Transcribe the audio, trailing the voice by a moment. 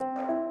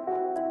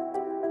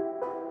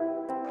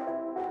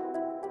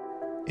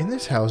In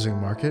this housing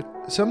market,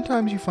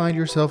 sometimes you find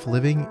yourself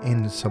living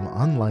in some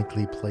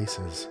unlikely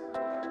places.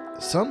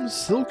 Some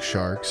silk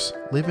sharks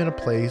live in a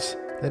place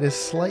that is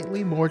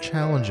slightly more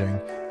challenging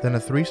than a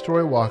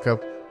 3-story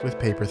walk-up with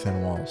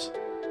paper-thin walls.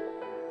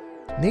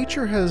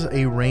 Nature has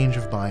a range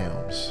of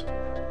biomes,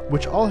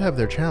 which all have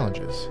their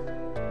challenges,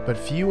 but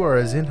few are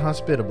as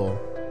inhospitable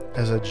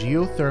as a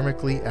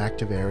geothermically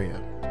active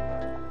area.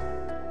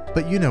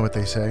 But you know what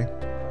they say,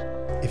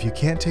 if you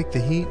can't take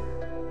the heat,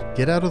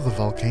 get out of the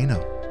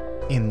volcano.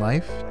 In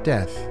Life,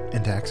 Death,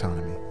 and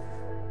Taxonomy.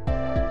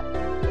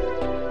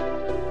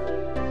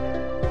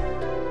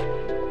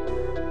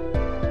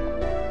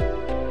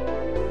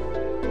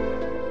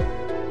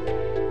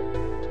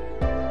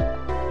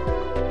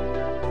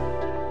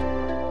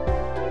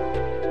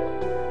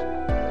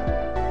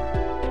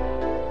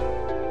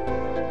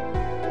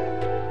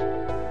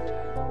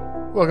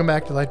 Welcome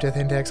back to Life, Death,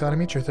 and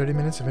Taxonomy. It's your 30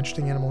 minutes of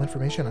interesting animal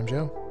information. I'm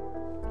Joe.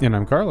 And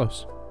I'm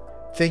Carlos.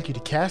 Thank you to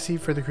Cassie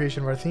for the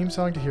creation of our theme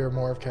song. To hear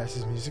more of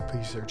Cassie's music,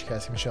 please search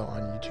Cassie Michelle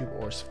on YouTube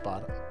or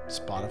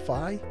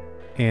Spotify.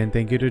 And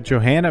thank you to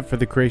Johanna for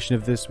the creation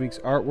of this week's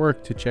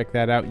artwork. To check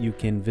that out, you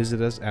can visit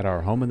us at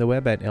our home on the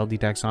web at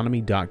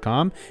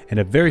ldtaxonomy.com. And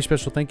a very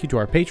special thank you to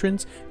our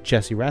patrons,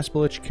 Jesse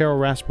Raspolich, Carol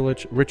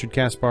Raspolich, Richard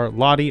Kaspar,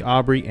 Lottie,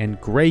 Aubrey, and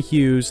Gray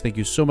Hughes. Thank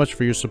you so much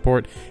for your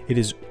support. It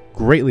is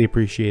greatly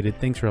appreciated.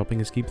 Thanks for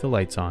helping us keep the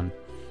lights on.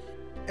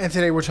 And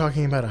today we're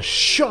talking about a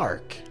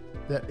shark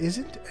that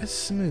isn't as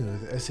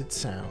smooth as it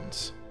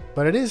sounds.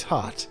 But it is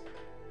hot.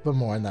 But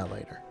more on that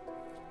later.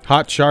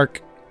 Hot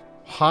shark.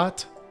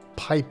 Hot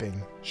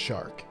piping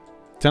shark.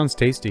 Sounds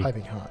tasty.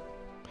 Piping hot.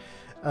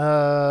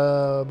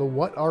 But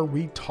what are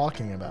we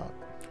talking about?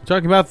 We're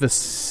talking about the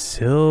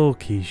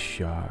silky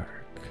shark.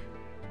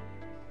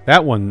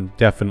 That one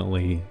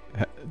definitely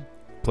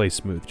plays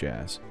smooth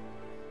jazz.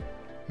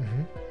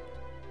 Mm-hmm.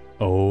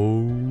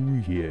 Oh,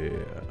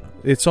 yeah.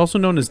 It's also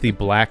known as the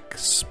black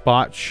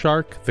spot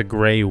shark, the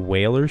gray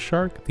whaler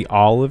shark, the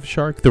olive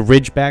shark, the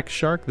ridgeback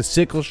shark, the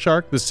sickle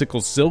shark, the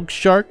sickle silk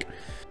shark.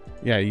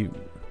 Yeah, you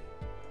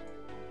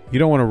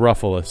don't want to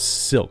ruffle a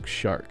silk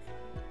shark.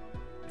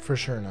 For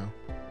sure, no.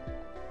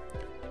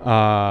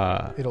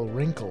 It'll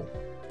wrinkle.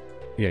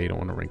 Yeah, you don't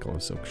want to wrinkle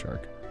a silk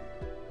shark.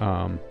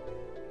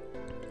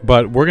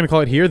 But we're going to call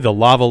it here the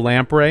lava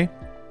lamprey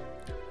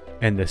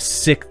and the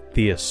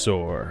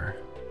Sichthyosaur.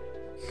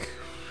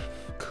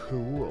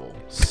 Cool.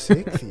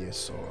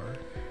 Sichthyosaur.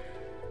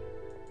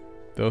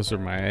 Those are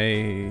my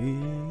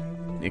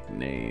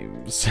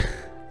nicknames.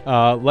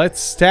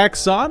 Let's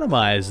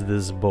taxonomize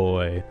this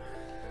boy.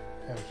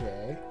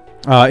 Okay.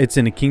 It's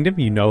in a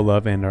kingdom you know,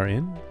 love, and are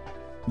in.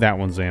 That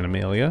one's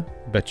Animalia.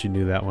 Bet you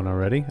knew that one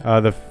already.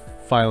 The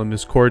phylum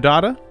is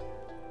Chordata.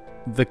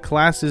 The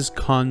class is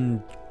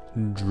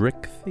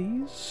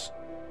Chondrichthyes.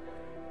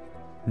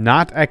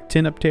 Not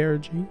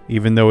Actinopterygii.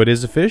 Even though it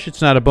is a fish,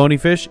 it's not a bony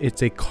fish.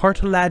 It's a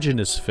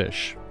cartilaginous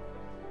fish.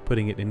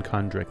 Putting it in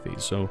Chondrichthyes.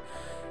 So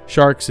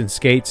sharks and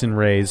skates and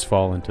rays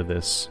fall into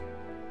this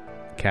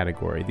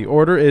category. The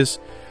order is...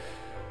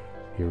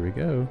 Here we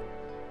go.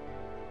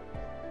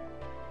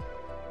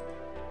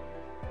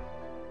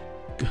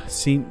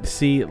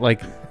 See,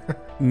 like...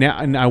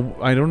 now,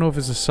 I don't know if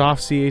it's a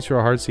soft CH or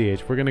a hard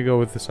CH. We're going to go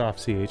with the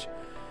soft CH.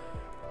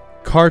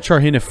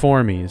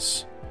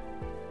 Carcharhiniformes.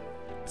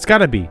 It's got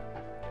to be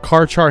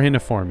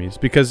Carcharhiniformes,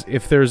 because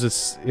if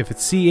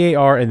it's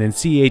CAR and then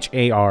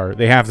CHAR,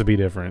 they have to be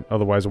different.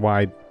 Otherwise,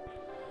 why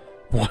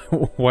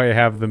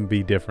have them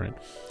be different?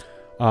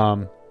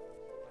 The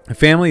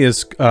family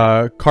is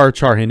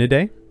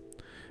Carcharhinidae.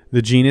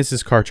 The genus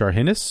is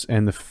Carcharhinus,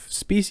 and the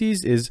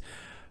species is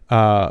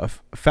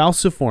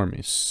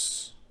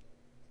Falciformes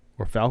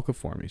or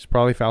Falciformes,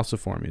 probably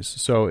Falciformes.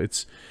 So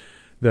it's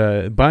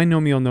the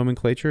binomial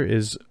nomenclature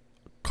is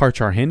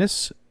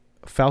Carcharhinus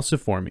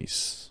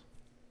falciformes.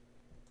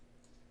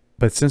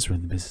 But since we're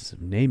in the business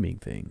of naming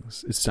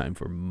things, it's time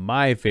for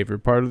my favorite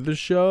part of the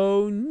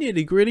show,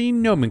 nitty-gritty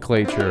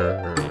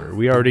nomenclature.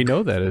 We already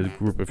know that a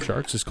group of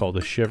sharks is called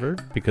a shiver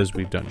because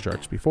we've done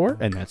sharks before,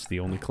 and that's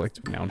the only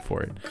collective noun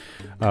for it,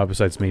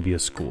 besides maybe a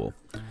school.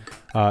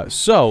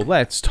 So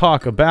let's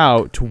talk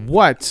about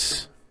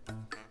what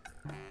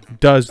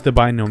does the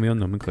binomial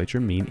nomenclature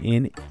mean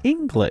in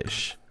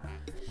English.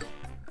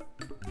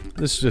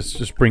 This is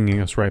just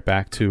bringing us right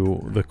back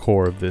to the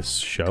core of this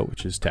show,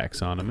 which is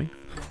taxonomy.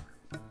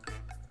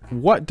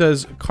 What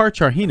does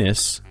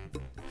Carcharhinus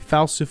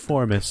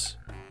falciformis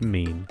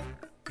mean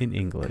in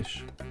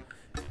English?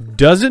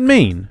 Does it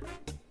mean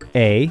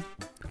A,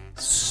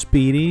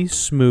 speedy,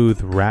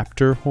 smooth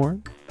raptor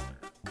horn?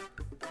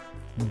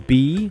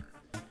 B,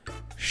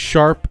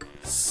 sharp,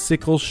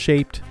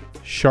 sickle-shaped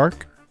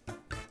shark?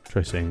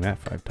 Try saying that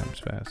 5 times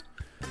fast.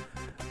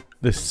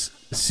 The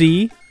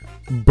C,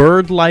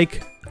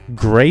 bird-like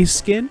gray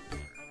skin?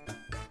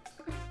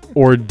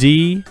 Or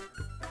D,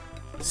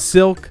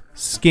 silk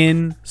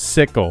skin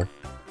sickle?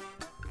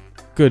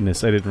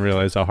 Goodness, I didn't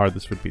realize how hard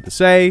this would be to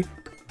say.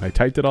 I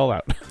typed it all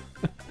out.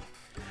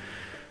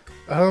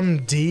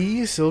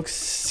 D, silk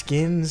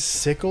skin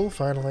sickle,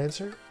 final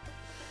answer?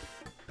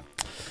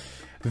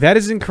 That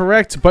is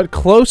incorrect, but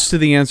close to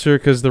the answer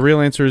because the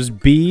real answer is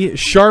B,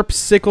 sharp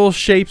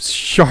sickle-shaped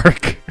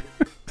shark.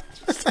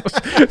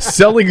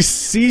 Selling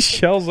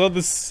seashells on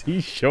the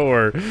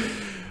seashore.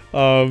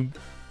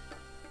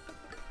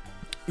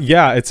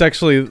 Yeah, it's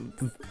actually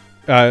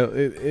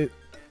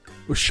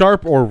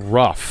sharp or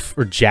rough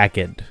or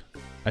jagged,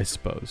 I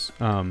suppose.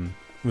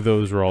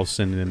 Those are all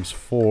synonyms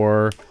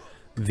for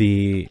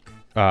the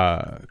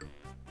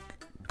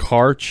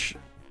karch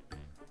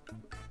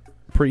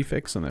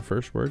prefix on that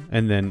first word,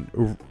 and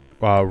then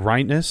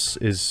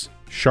rhinus is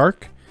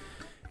shark,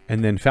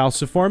 and then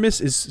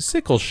falciformis is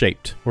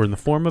sickle-shaped, or in the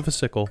form of a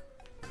sickle.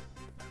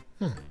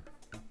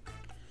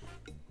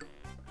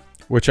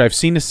 Which I've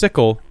seen a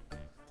sickle,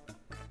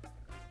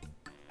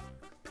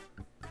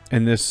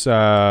 and this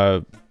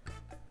shark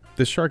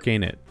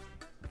ain't it.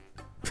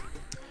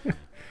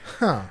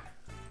 Huh.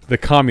 The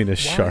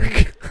communist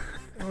shark.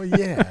 Oh,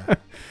 yeah.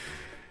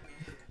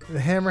 The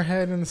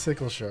hammerhead and the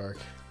sickle shark.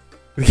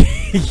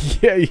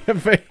 Yeah, you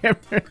have a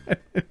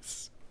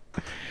hammerhead.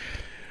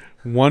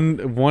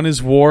 One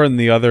is war and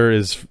the other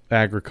is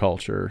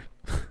agriculture.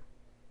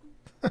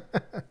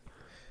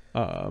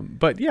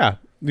 But yeah,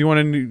 you want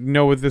to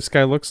know what this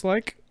guy looks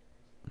like?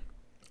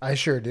 I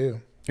sure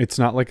do. It's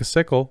not like a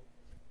sickle,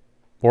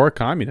 or a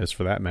communist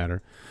for that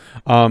matter.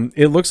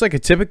 It looks like a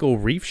typical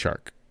reef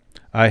shark.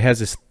 It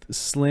has a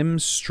slim,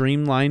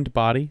 streamlined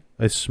body,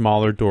 a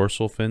smaller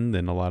dorsal fin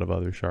than a lot of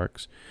other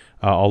sharks,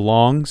 a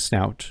long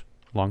snout,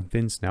 long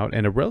thin snout,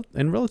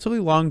 and relatively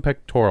long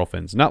pectoral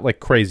fins. Not like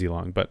crazy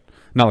long, but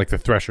not like the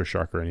thresher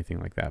shark or anything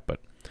like that.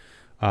 But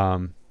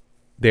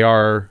they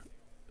are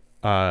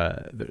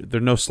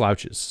they're no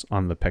slouches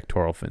on the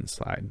pectoral fin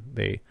side.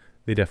 They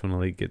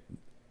definitely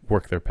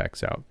work their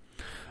pecs out.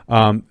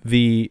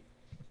 They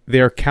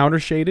are counter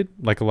shaded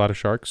like a lot of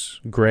sharks,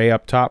 gray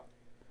up top,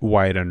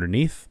 white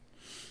underneath.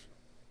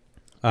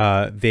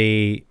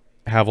 They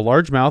have a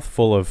large mouth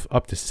full of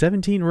up to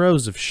 17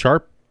 rows of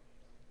sharp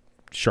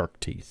shark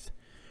teeth.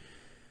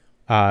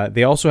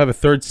 They also have a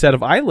third set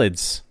of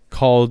eyelids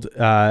called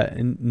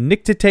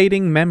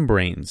nictitating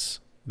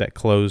membranes that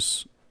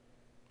close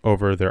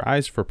over their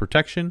eyes for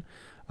protection.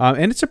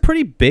 And it's a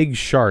pretty big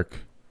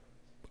shark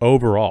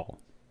overall.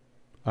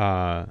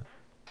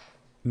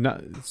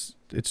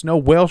 It's no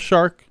whale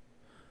shark,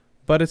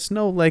 but it's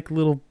no like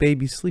little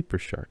baby sleeper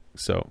shark.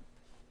 So,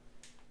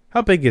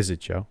 how big is it,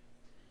 Joe?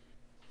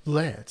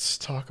 Let's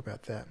talk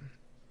about that.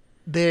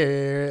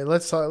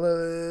 Let's talk.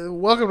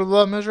 Welcome to the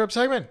Love Measure Up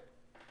segment,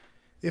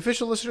 the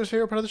official listener's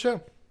favorite part of the show.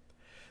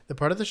 The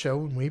part of the show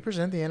when we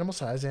present the animal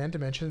size and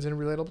dimensions in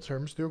relatable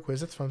terms through a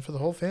quiz that's fun for the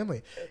whole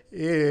family.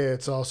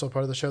 It's also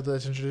part of the show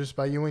that's introduced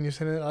by you when you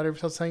send an audio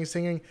of yourself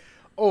singing,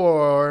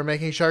 or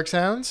making shark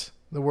sounds.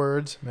 The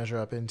words measure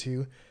up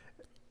into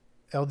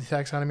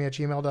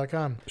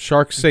ldtaxonomy@gmail.com.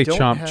 Sharks say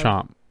chomp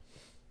chomp.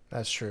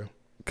 That's true.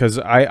 Because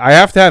I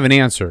have to have an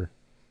answer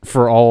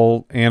for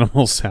all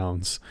animal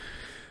sounds.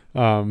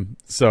 And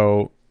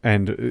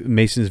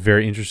Mason's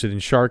very interested in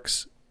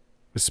sharks,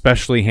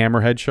 especially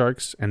hammerhead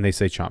sharks, and they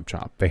say chomp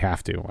chomp. They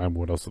have to.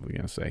 What else are they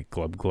going to say?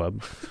 Glub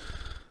glub.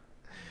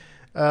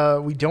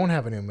 We don't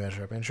have a new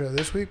measure up intro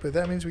this week, but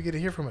that means we get to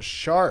hear from a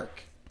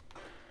shark.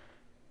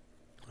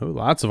 Oh,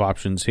 lots of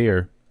options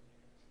here.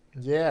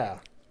 Yeah.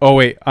 Oh,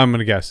 wait. I'm going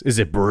to guess. Is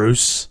it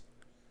Bruce?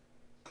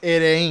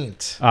 It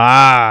ain't.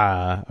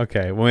 Ah,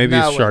 okay. Well, maybe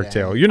it's Shark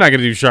Tale. You're not going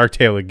to do Shark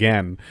Tale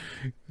again.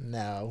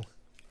 No.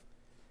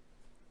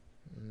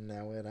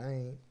 No, it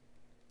ain't.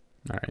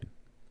 All right.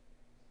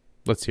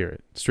 Let's hear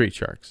it. Street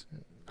Sharks.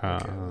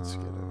 Okay, let's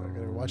get it. I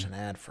got to watch an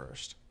ad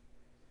first.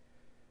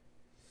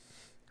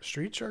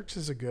 Street Sharks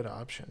is a good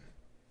option.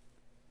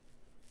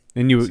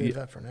 And save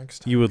that for next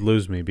time. You would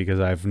lose me because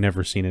I've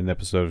never seen an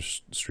episode of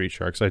Street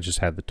Sharks. I just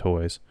had the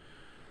toys.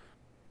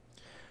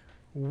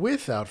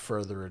 Without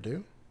further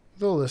ado,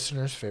 the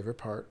listener's favorite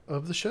part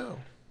of the show.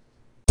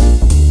 A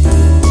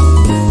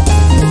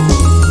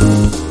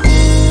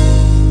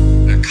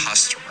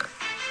customer.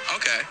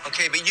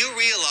 Okay, but you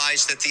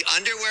realize that the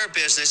underwear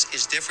business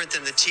is different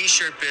than the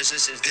T-shirt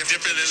business, is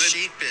different than the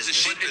sheet business. The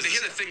sheet business.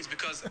 Here's the thing is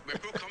because when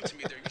people come to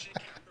me, they're usually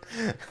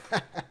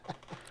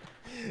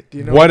Do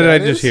you know what did I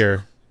just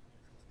hear?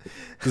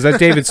 Is that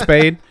David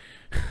Spade?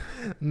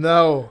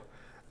 No,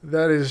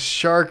 that is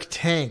Shark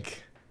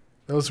Tank.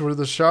 Those were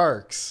the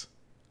sharks.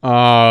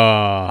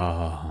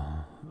 I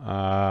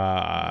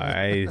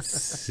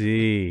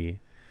see.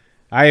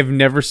 I have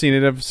never seen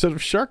an episode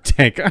of Shark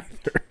Tank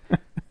either.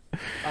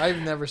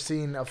 I've never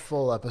seen a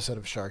full episode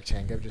of Shark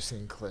Tank. I've just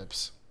seen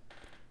clips.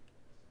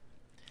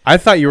 I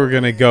thought you were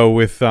going to go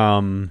with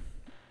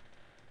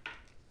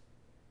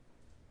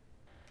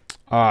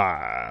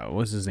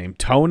what's his name?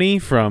 Tony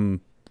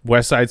from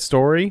West Side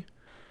Story?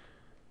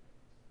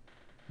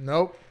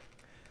 Nope.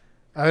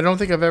 I don't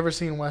think I've ever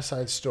seen West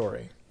Side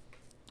Story.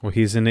 Well,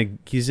 he's in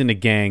a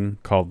gang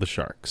called the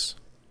Sharks.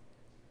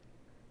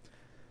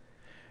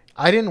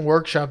 I didn't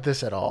workshop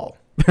this at all.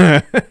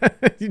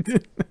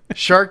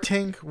 Shark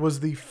Tank was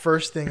the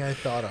first thing I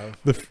thought of.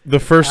 The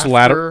first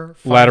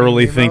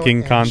laterally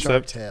thinking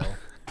concept.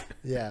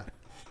 Yeah.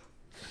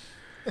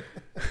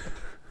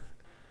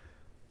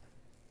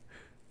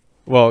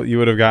 Well, you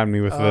would have gotten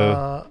me with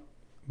Uh,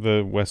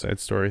 the West Side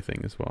Story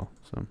thing as well.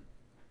 So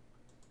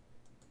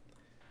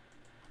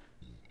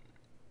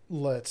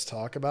let's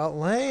talk about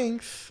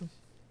length.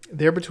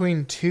 They're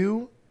between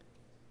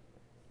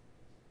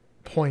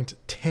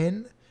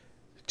 2.10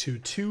 to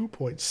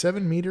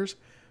 2.7 meters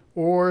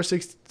or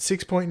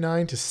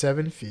 6.9 to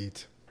 7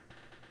 feet.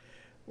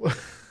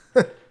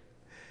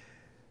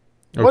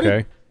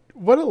 okay,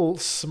 What a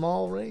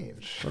small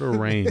range. what a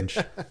range.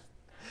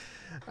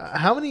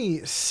 How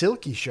many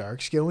silky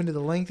sharks go into the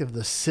length of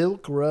the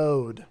Silk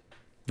Road?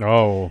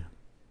 Oh,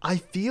 I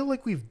feel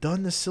like we've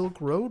done the Silk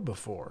Road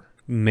before,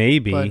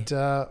 maybe. but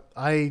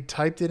I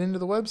typed it into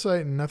the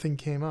website and nothing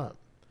came up.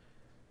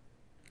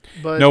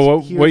 But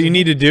No, here's what you a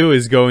need to hint. do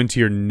is go into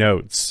your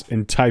notes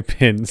and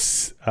type in,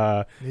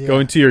 go Yeah.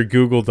 into your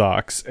Google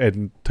Docs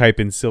and type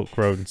in Silk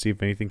Road and see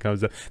if anything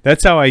comes up.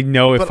 That's how I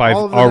know if But I've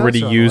all of the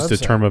already notes are on the used a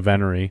website. term of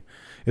venery,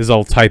 is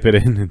I'll type it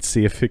in and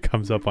see if it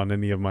comes up on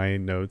any of my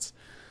notes.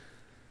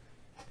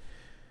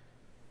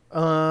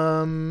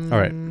 All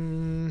right.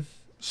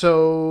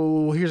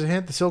 So here's a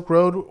hint: the Silk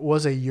Road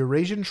was a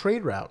Eurasian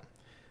trade route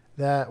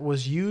that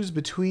was used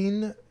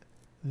between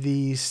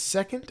the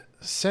second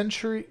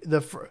century,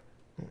 the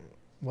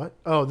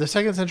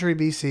second century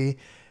BC,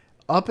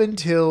 up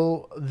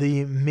until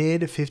the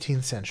mid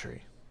 15th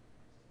century.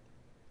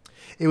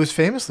 It was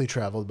famously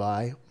traveled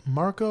by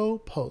Marco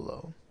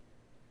Polo.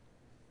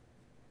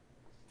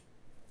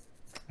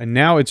 And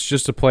now it's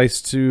just a place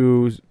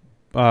to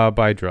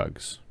buy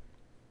drugs.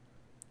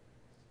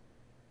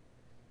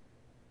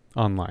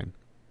 Online.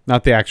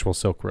 Not the actual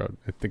Silk Road.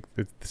 I think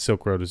the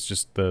Silk Road is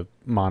just the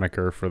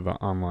moniker for the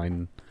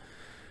online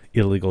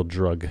illegal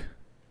drug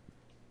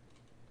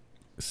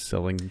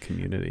selling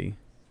community.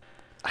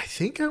 I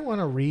think I want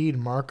to read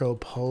Marco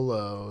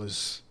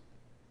Polo's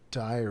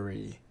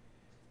diary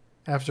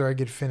after I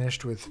get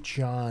finished with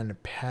John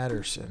Henry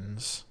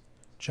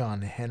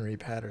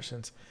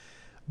Patterson's.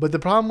 But the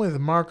problem with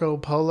Marco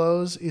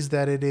Polo's is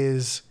that it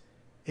is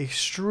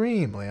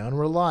extremely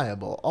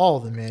unreliable. All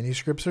the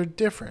manuscripts are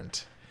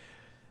different.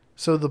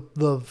 So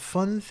the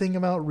fun thing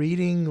about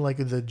reading like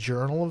the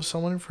journal of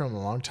someone from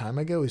a long time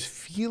ago is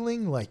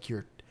feeling like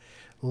you're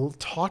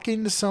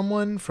talking to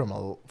someone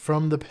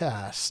from the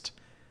past,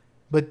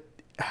 but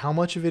how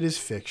much of it is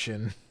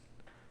fiction?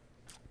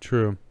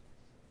 True.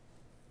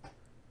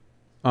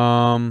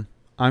 I'm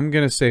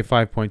gonna say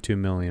 5.2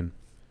 million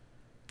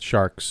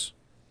sharks,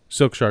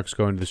 silk sharks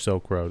going to the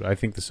Silk Road. I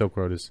think the Silk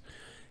Road is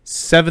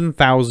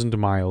 7,000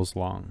 miles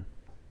long.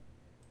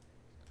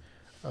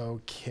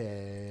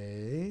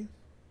 Okay.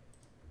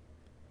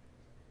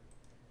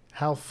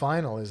 How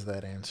final is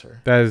that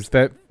answer?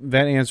 That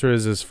answer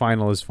is as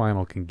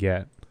final can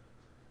get.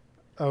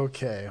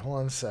 Okay, hold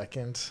on a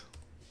second.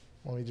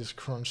 Let me just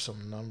crunch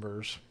some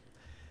numbers.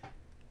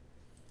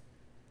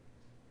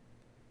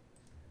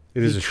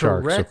 It is The a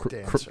shark, so correct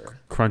answer.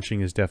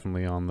 crunching is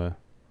definitely on the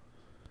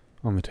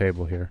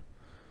table here.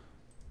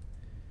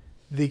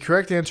 The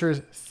correct answer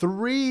is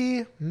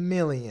 3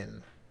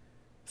 million.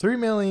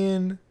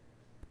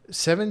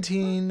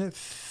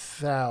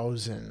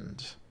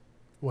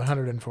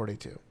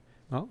 3,017,142.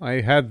 Well,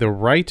 I had the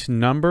right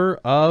number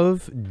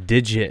of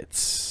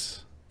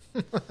digits.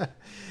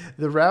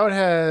 The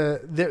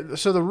route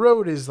so the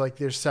road is like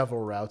there's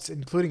several routes,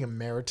 including a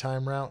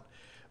maritime route,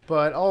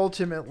 but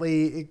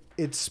ultimately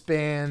it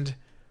spanned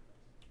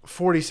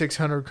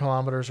 4,600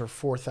 kilometers or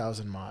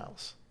 4,000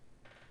 miles.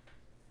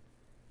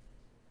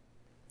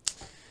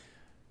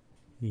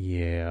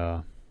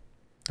 Yeah.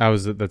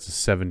 That's a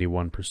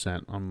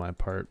 71% on my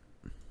part.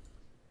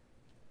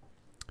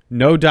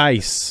 No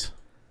dice.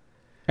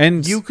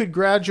 And You could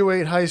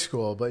graduate high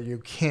school, but you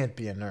can't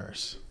be a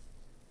nurse.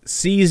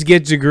 C's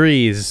get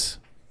degrees.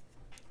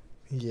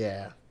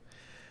 Yeah.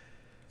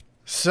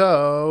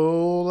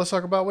 So let's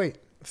talk about weight.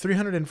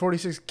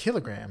 346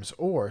 kilograms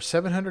or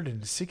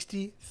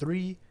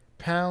 763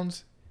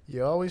 pounds.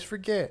 You always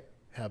forget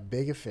how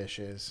big a fish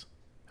is,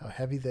 how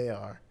heavy they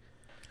are.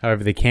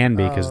 However, they can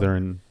be because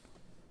they're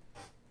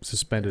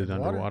suspended in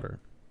water. underwater.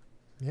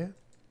 Yeah.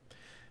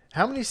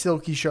 How many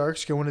silky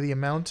sharks go into the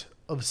amount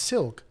of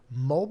silk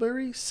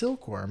mulberry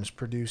silkworms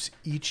produce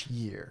each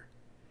year?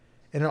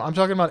 And I'm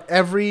talking about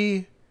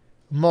every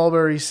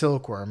mulberry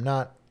silkworm,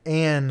 not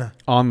an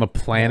On the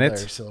mulberry planet?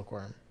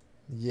 silkworm.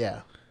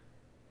 Yeah.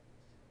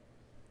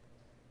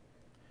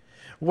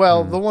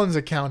 Well, the ones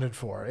accounted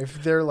for.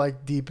 If they're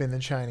like deep in the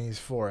Chinese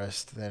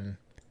forest, then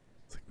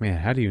It's like, man,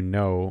 how do you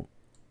know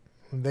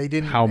they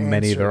didn't how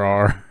many there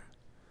are?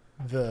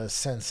 the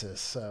census.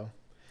 So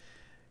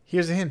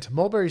here's a hint.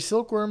 Mulberry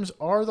silkworms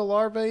are the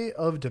larvae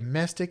of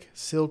domestic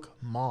silk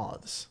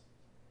moths.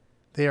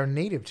 They are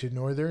native to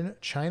northern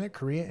China,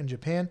 Korea, and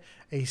Japan.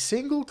 A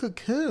single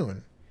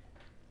cocoon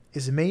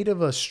is made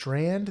of a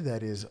strand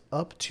that is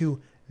up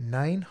to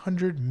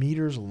 900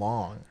 meters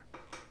long.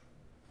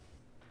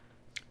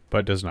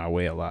 But does not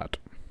weigh a lot.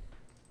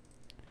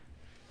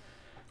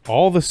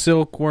 All the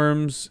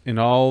silkworms in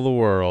all the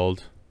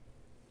world,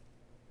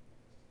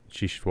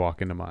 she should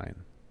walk into mine.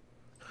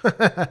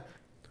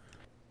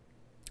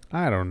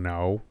 I don't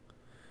know.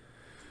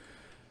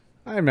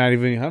 I'm not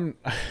even.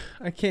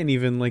 I can't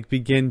even like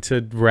begin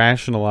to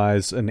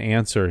rationalize an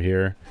answer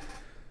here.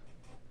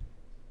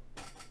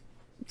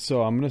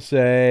 So I'm gonna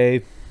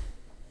say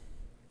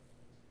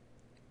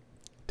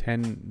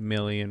 10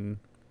 million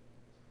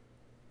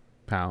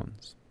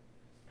pounds.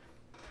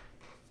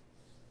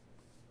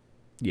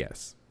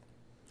 Yes.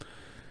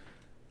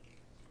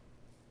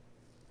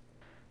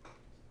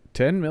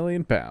 10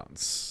 million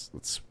pounds.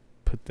 Let's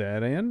put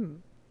that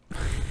in.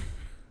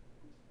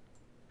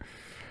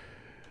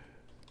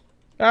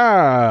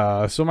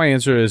 So my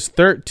answer is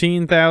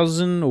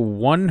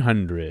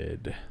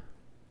 13,100.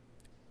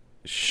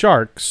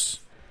 Sharks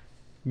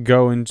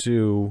go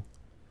into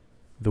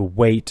the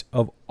weight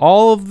of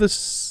all of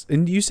this.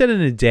 And you said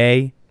in a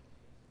day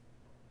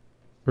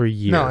or a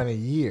year? No, in a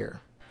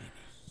year.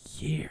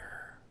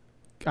 Year.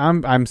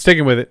 I'm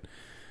sticking with it.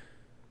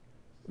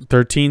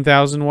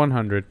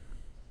 13,100.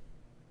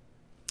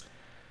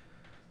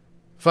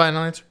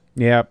 Final answer.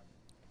 Yep.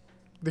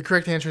 The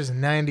correct answer is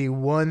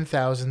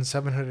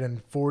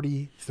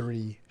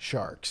 91,743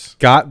 sharks.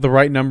 Got the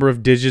right number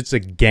of digits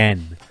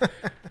again.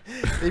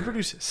 They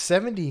produce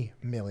 70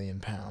 million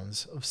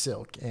pounds of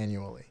silk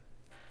annually.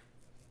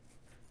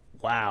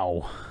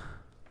 Wow.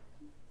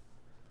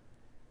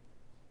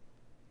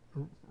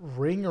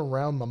 Ring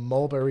around the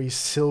mulberry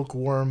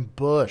silkworm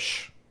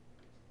bush.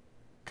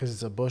 Because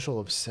it's a bushel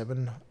of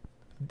 70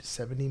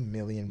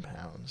 million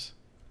pounds.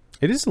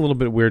 It is a little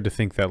bit weird to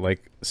think that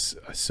like a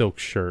silk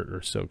shirt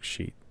or silk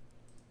sheet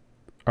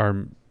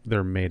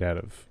they're made out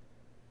of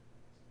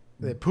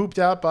They pooped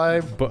out by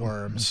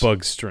worms.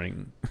 bug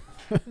string.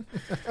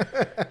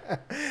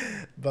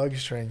 Bug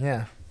string,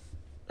 yeah.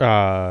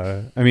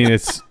 I mean,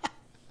 it's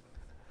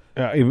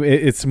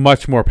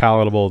much more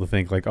palatable to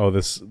think like, oh,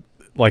 this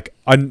like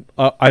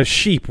a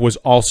sheep was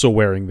also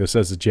wearing this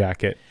as a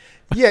jacket.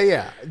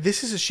 Yeah.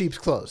 This is a sheep's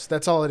clothes.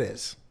 That's all it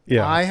is.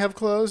 Yeah. I have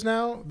clothes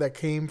now that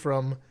came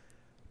from.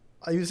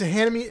 It was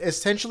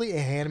essentially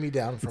a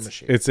hand-me-down from a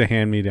sheep. It's a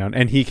hand-me-down,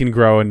 and he can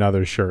grow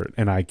another shirt,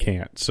 and I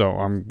can't. So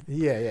I'm.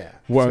 Yeah.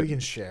 What- So we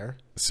can share.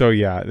 So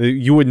yeah,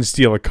 you wouldn't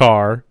steal a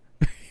car.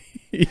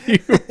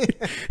 It's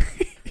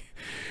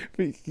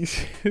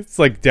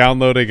like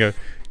downloading. I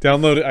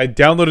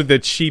downloaded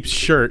that sheep's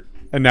shirt,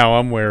 and now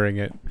I'm wearing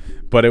it.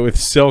 But with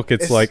silk,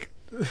 it's like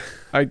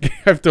I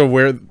have to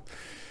wear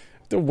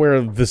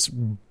this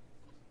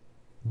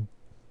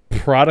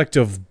product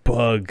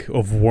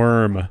of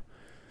worm.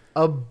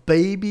 A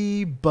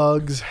baby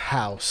bug's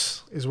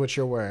house is what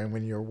you're wearing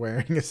when you're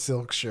wearing a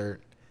silk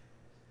shirt.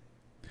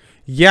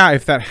 Yeah,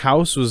 if that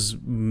house was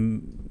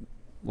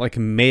like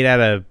made out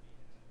of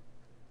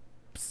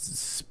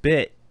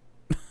spit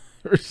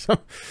or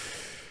something.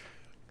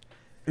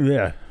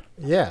 Yeah.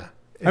 Yeah.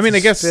 I mean, I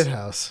guess spit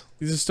house.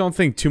 you just don't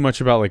think too much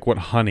about like what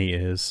honey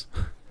is.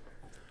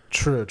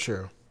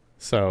 True.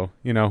 So,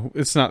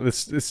 it's not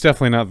it's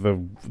definitely not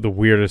the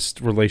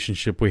weirdest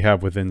relationship we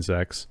have with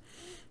insects.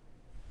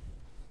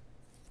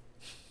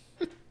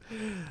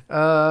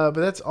 But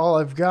that's all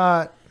I've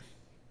got.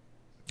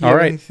 Do you All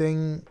have right.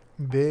 Anything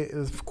big,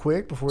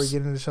 quick before we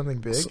get into something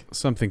big?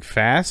 Something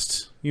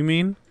fast, you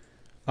mean?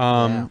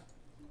 Yeah.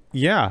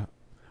 Yeah.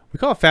 We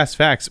call it fast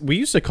facts. We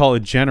used to call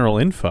it general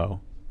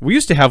info. We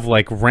used to have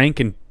like rank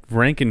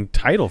and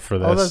title for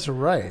this. Oh, that's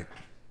right.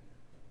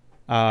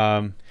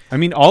 I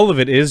mean, all of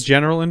it is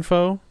general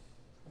info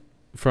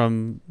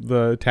from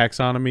the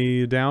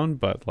taxonomy down,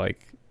 but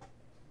like,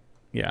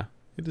 yeah,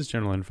 it is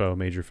general info,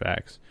 major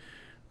facts.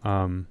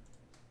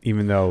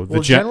 Even though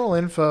general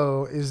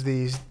info is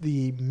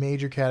the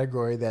major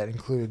category that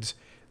includes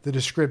the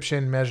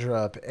description, measure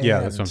up, and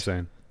yeah, that's what I'm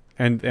saying,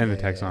 and the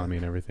taxonomy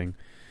and everything.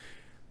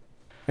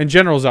 And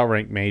generals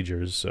outrank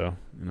majors, so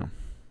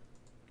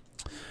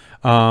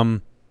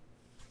All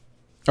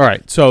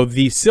right, so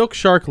the silk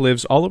shark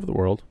lives all over the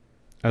world.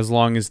 As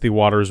long as the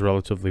water is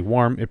relatively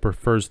warm, it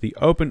prefers the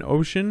open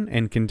ocean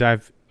and can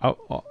dive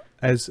out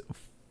as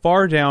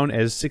far down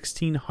as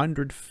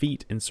 1,600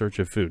 feet in search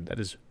of food. That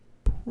is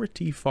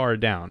pretty far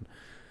down.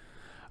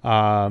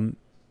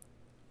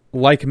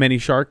 Like many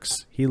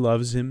sharks, he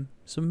loves him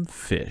some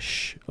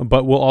fish,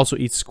 but will also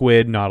eat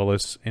squid,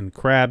 nautilus, and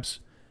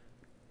crabs.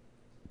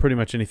 Pretty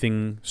much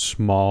anything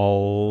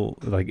small,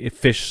 like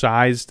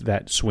fish-sized,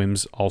 that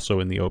swims also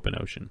in the open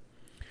ocean.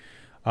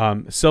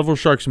 Silver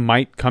sharks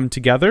might come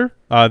together.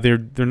 They're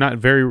not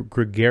very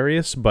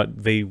gregarious,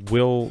 but they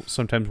will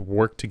sometimes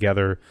work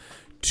together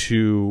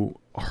to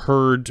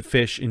herd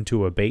fish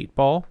into a bait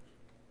ball,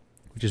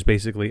 which is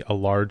basically a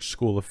large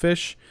school of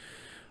fish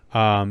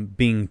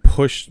being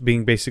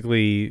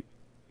basically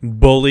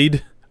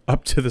bullied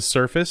up to the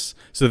surface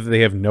so that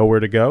they have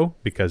nowhere to go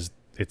because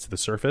it's the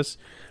surface,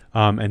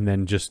 and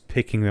then just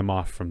picking them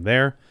off from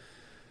there.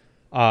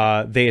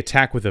 They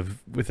attack with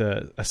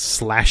a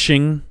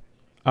slashing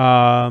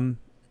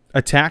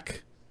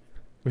attack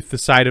with the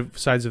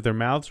sides of their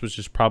mouths, which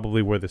is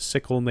probably where the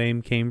sickle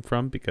name came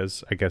from,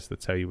 because I guess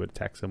that's how you would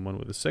attack someone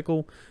with a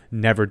sickle.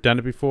 Never done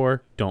it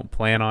before. Don't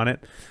plan on it.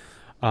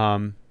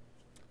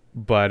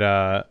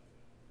 But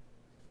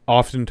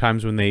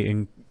oftentimes when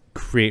they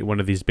create one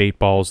of these bait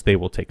balls. They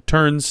will take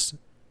turns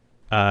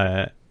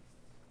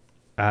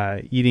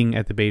eating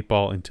at the bait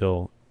ball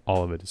until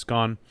all of it is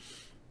gone.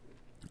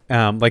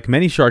 Like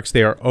many sharks,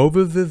 they are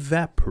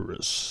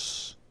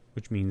oviviparous,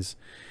 which means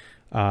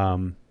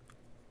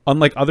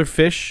unlike other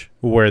fish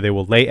where they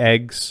will lay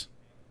eggs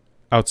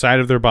outside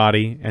of their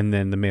body and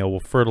then the male will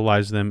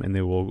fertilize them and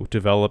they will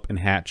develop and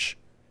hatch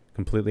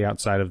completely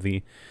outside of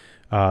the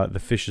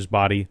fish's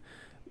body.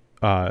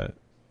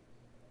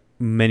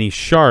 Many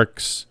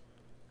sharks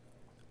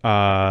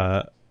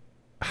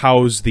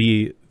house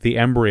the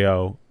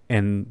embryo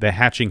and the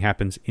hatching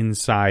happens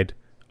inside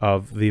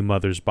of the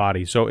mother's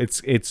body. So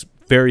it's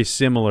very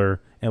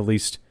similar, at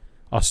least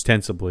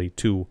ostensibly,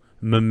 to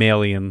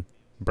mammalian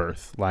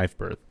birth, live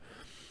birth.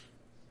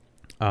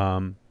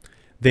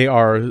 They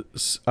are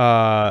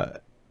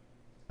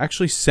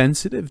actually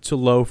sensitive to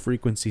low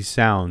frequency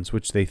sounds,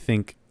 which they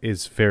think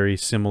is very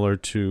similar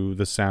to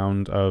the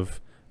sound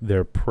of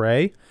their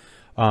prey.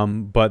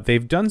 But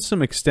they've done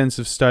some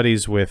extensive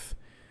studies with,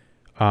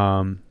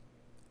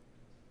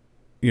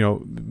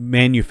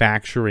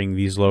 manufacturing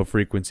these low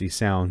frequency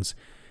sounds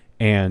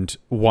and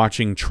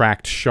watching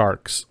tracked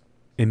sharks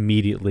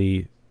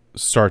immediately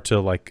start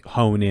to like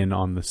hone in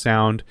on the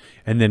sound.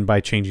 And then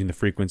by changing the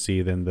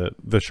frequency, then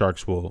the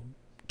sharks will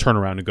turn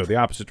around and go the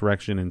opposite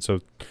direction. And so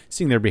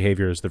seeing their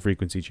behavior as the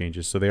frequency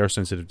changes. So they are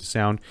sensitive to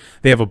sound.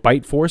 They have a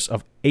bite force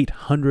of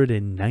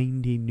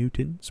 890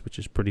 newtons, which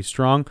is pretty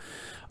strong.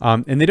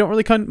 And they don't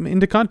really come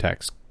into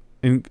contact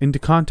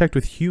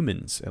with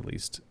humans, at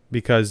least,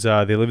 because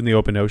they live in the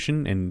open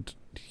ocean and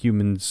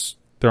humans,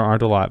 there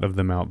aren't a lot of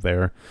them out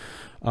there.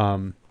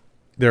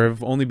 There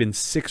have only been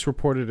 6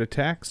 reported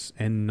attacks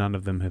and none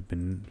of them have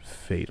been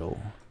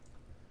fatal.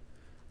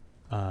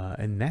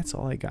 And that's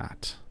all I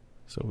got.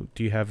 So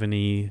do you have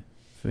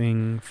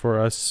anything for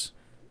us,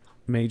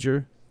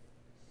 Major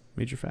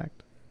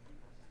fact?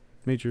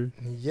 Major?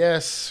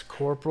 Yes,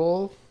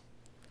 Corporal.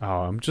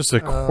 Oh, I'm just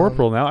a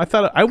corporal now. I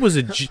thought I was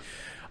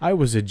I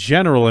was a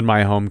general in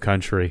my home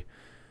country.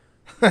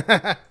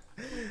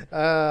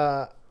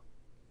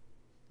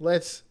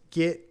 Let's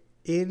get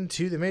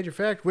into the major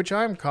fact, which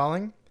I'm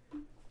calling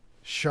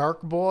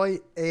Shark Boy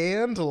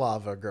and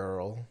Lava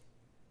Girl.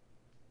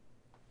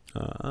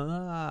 So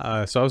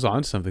I was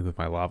on something with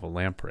my lava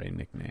lamprey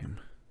nickname.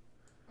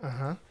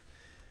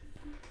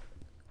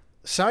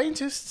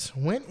 Scientists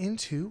went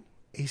into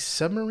a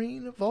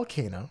submarine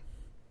volcano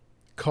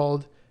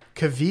called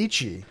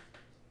Cavici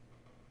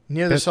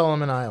near the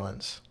Solomon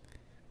Islands.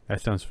 That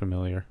sounds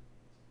familiar.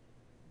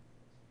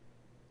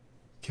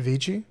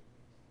 Cavici?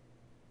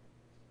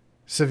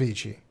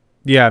 Ceviche.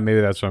 Yeah,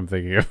 maybe that's what I'm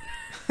thinking of.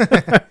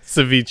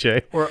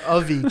 Ceviche. Or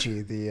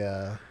Avicii,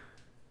 the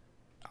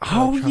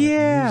oh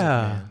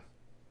yeah,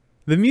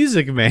 the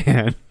Music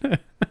Man.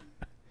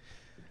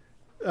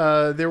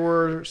 They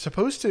were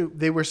surprised.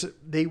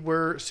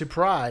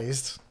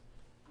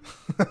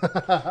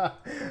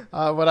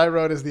 What I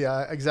wrote is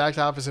the exact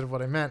opposite of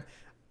what I meant.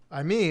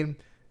 I mean,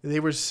 they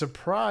were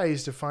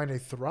surprised to find a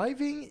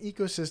thriving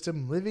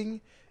ecosystem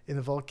living in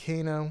the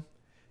volcano,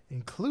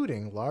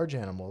 including large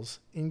animals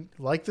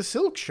like the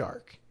silk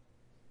shark.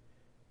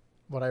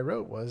 What I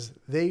wrote was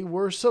they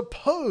were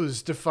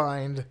supposed to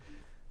find a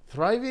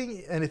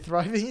thriving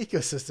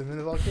ecosystem in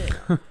the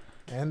volcano,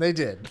 and they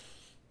did.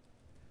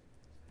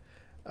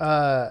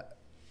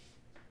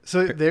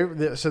 So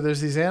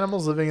there's these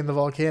animals living in the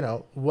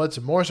volcano.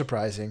 What's more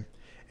surprising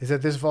is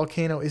that this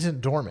volcano isn't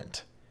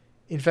dormant.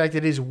 In fact,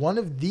 it is one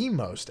of the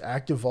most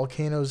active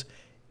volcanoes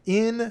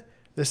in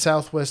the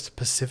Southwest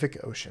Pacific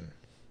Ocean.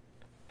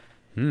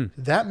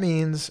 That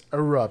means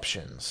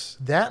eruptions.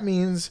 That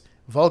means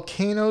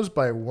Volcanoes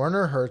by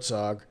Werner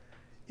Herzog.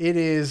 It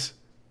is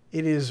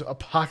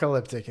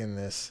apocalyptic in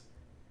this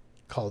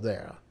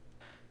caldera.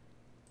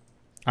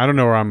 I don't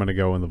know where I'm going to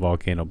go when the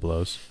volcano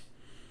blows.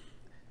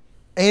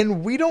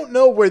 And we don't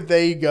know where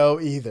they go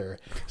either.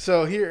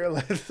 So here,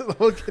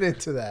 we'll get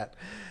into that.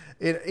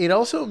 It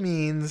also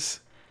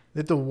means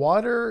that the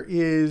water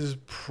is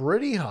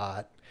pretty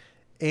hot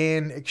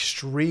and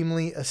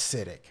extremely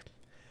acidic.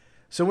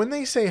 So when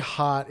they say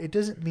hot, it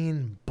doesn't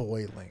mean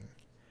boiling.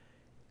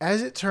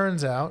 As it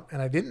turns out,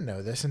 and I didn't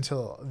know this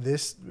until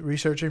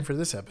researching for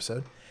this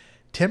episode,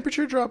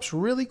 temperature drops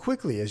really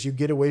quickly as you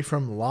get away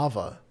from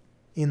lava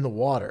in the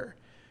water.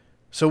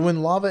 So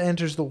when lava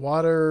enters the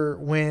water,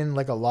 when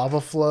like a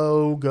lava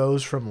flow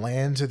goes from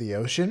land to the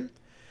ocean,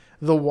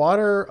 the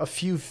water a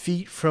few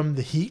feet from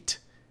the heat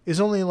is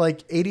only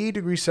like 88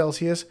 degrees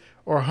Celsius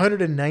or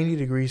 190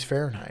 degrees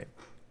Fahrenheit.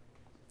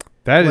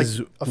 That like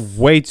is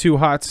way too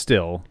hot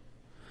still.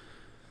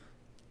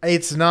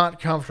 It's not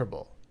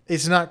comfortable.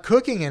 It's not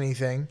cooking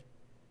anything.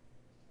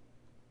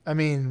 I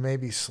mean,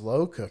 maybe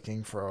slow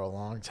cooking for a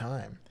long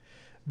time.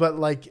 But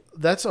like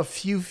that's a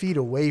few feet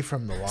away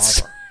from the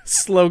lava.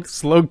 Slow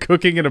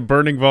cooking in a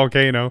burning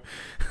volcano.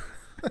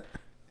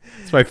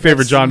 It's my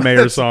favorite John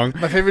Mayer song.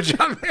 My favorite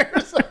John Mayer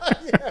song.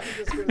 Yeah, I'm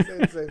just going to say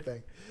the same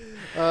thing.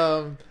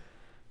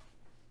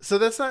 So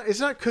it's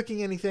not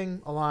cooking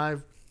anything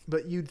alive.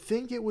 but you'd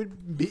think it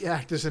would be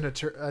act as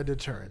a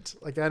deterrent.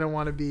 Like, I don't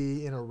want to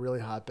be in a really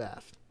hot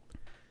bath.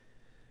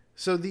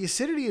 So the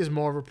acidity is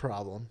more of a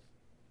problem.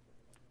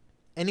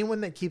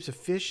 Anyone that keeps a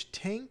fish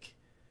tank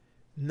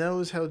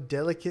knows how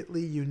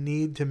delicately you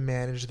need to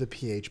manage the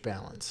pH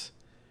balance,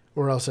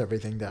 or else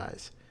everything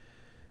dies.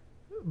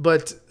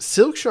 But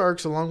silk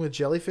sharks, along with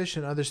jellyfish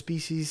and other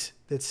species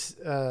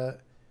that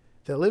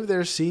live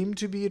there, seem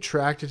to be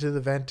attracted to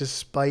the vent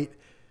despite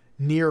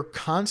near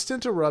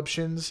constant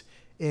eruptions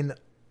in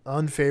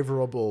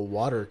unfavorable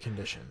water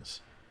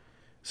conditions.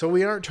 So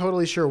we aren't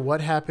totally sure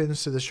what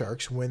happens to the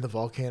sharks when the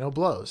volcano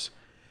blows.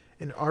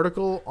 An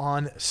article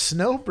on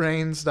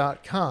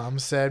snowbrains.com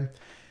said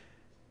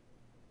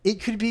it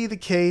could be the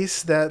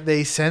case that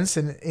they sense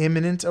an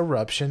imminent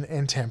eruption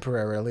and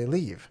temporarily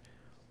leave.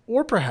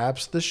 Or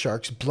perhaps the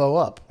sharks blow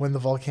up when the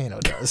volcano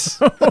does.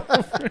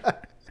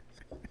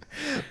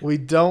 We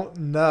don't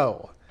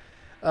know.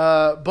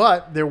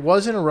 But there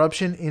was an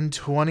eruption in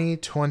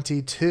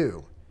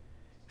 2022,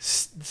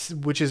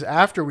 which is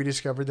after we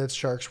discovered that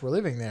sharks were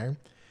living there.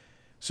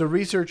 So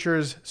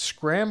researchers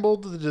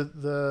scrambled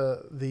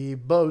the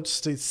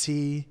boats to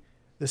see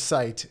the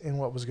site and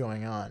what was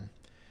going on.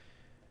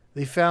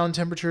 They found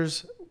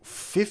temperatures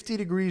 50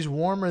 degrees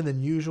warmer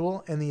than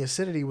usual, and the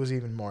acidity was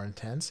even more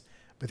intense.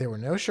 But there were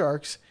no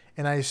sharks,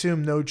 and I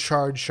assume no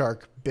charred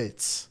shark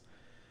bits.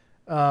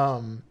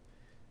 So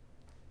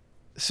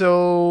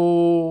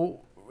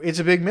it's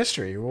a big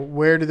mystery.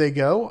 Where do they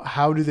go?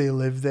 How do they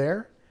live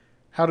there?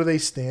 How do they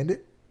stand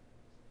it?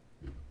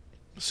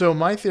 So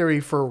my theory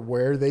for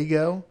where they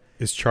go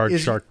Is charred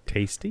shark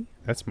tasty?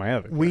 That's my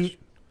other question.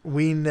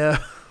 we know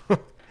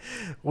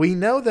we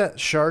know that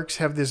sharks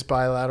have this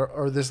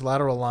this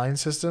lateral line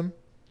system,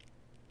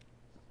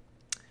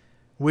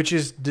 which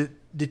is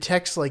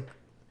detects like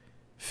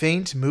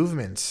faint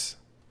movements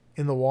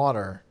in the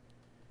water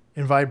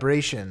and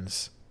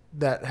vibrations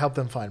that help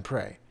them find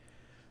prey.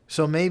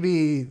 So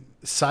maybe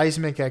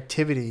seismic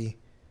activity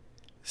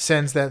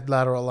sends that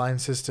lateral line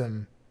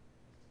system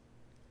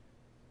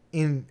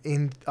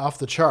in off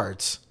the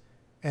charts,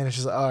 and it's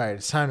just like, all right,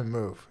 it's time to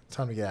move. It's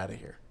time to get out of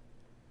here.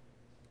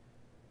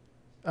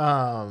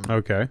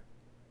 Okay.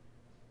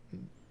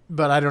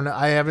 But I don't know.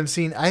 I haven't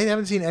seen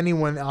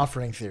anyone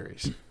offering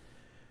theories.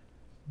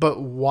 But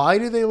why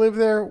do they live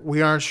there?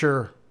 We aren't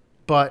sure.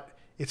 But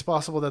it's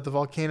possible that the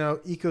volcano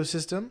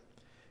ecosystem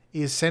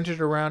is centered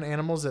around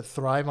animals that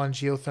thrive on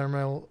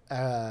geothermal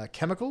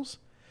chemicals,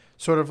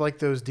 sort of like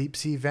those deep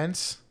sea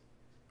vents,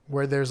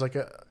 where there's like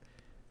a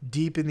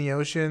deep in the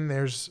ocean,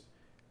 there's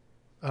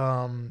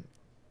a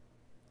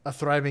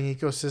thriving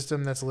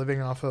ecosystem that's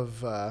living off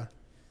of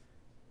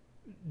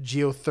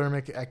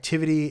geothermic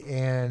activity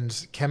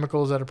and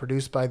chemicals that are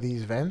produced by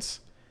these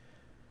vents.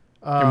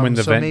 And when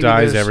the vent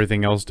dies,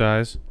 everything else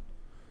dies?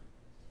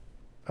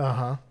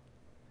 Uh-huh.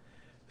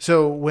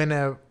 So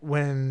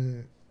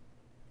when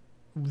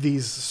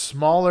these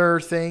smaller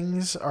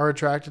things are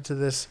attracted to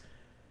this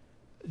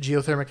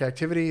geothermic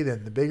activity,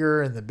 then the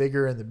bigger and the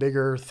bigger and the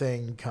bigger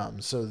thing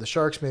comes. So the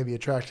sharks may be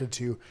attracted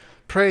to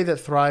prey that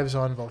thrives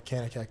on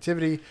volcanic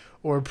activity,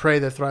 or prey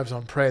that thrives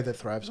on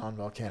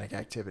volcanic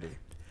activity.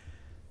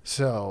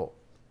 So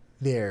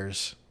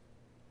there's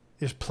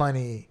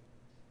plenty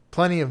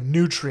of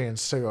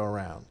nutrients to go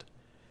around.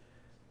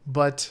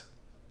 But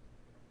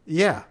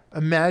yeah,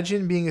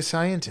 imagine being a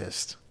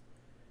scientist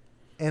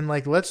and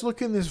like, let's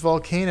look in this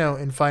volcano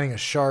and finding a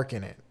shark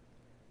in it.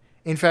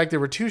 In fact, there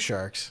were two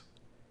species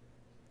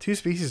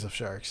of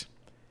sharks.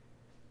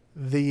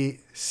 The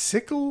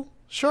sickle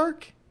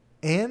shark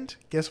and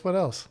guess what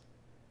else?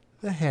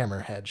 The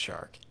hammerhead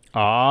shark.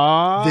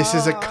 This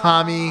is a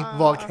commie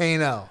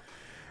volcano.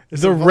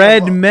 It's the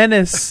red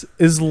menace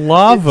is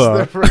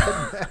lava. It's the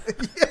red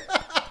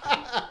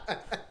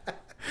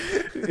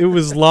It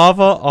was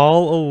lava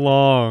all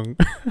along.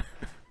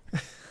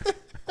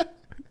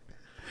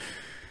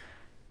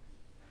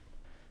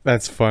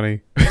 That's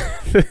funny.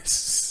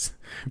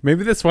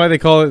 Maybe that's why they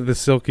call it the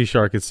silky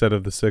shark instead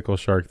of the sickle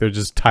shark. They're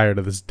just tired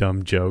of this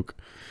dumb joke.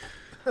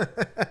 But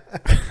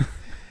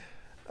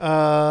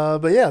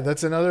yeah,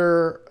 that's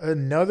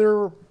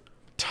another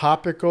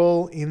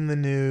topical in the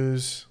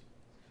news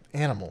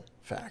animal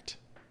fact.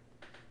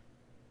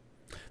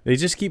 They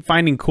just keep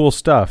finding cool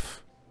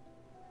stuff.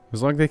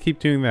 As long as they keep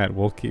doing that,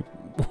 we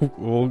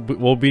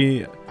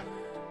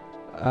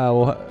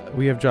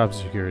have job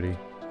security.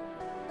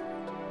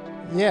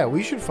 Yeah,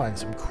 we should find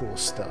some cool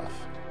stuff.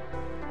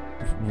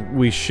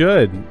 We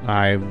should.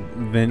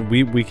 Then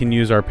we can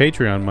use our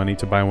Patreon money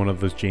to buy one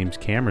of those James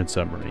Cameron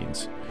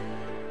submarines.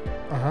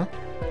 Uh-huh.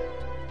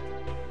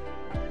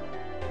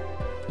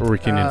 Or we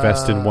can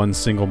invest in one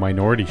single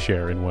minority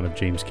share in one of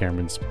James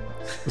Cameron's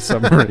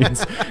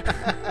submarines.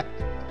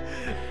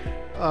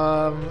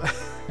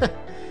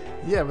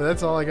 Yeah, but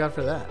that's all I got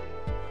for that.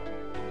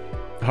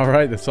 All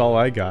right, that's all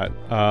I got.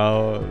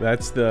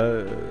 That's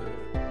the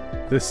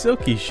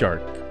silky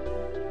shark.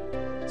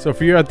 So if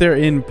you're out there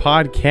in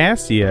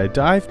Podcastia,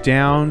 dive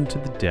down to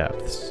the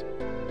depths.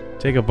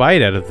 Take a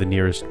bite out of the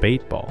nearest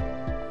bait ball.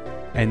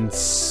 and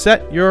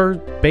set your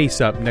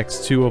base up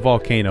next to a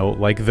volcano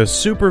like the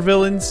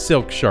supervillain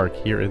Silk Shark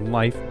here in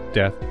Life,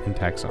 Death, and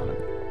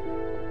Taxonomy.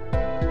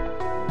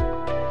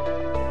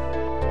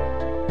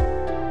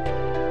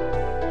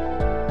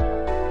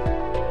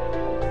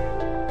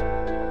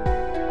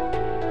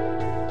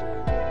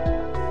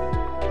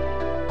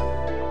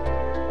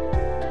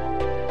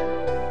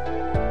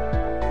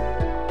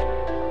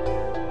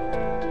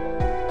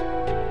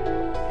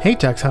 Hey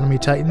Taxonomy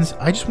Titans,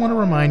 I just want to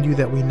remind you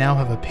that we now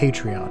have a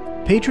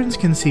Patreon. Patrons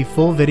can see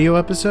full video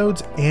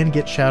episodes and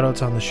get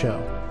shoutouts on the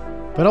show.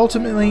 But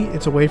ultimately,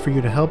 it's a way for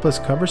you to help us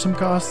cover some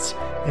costs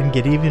and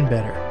get even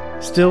better.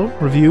 Still,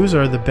 reviews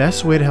are the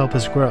best way to help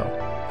us grow.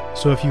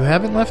 So if you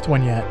haven't left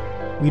one yet,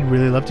 we'd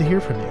really love to hear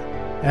from you.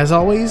 As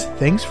always,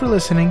 thanks for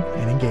listening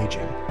and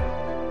engaging.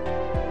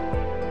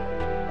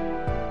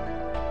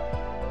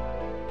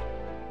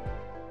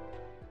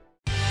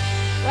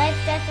 Life,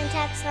 Death, and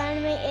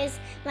Taxonomy is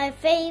my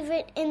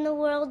favorite in the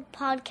world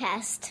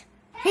podcast.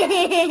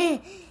 I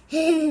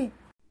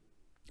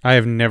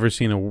have never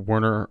seen a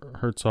Werner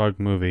Herzog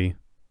movie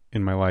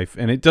in my life,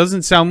 and it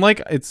doesn't sound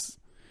like it's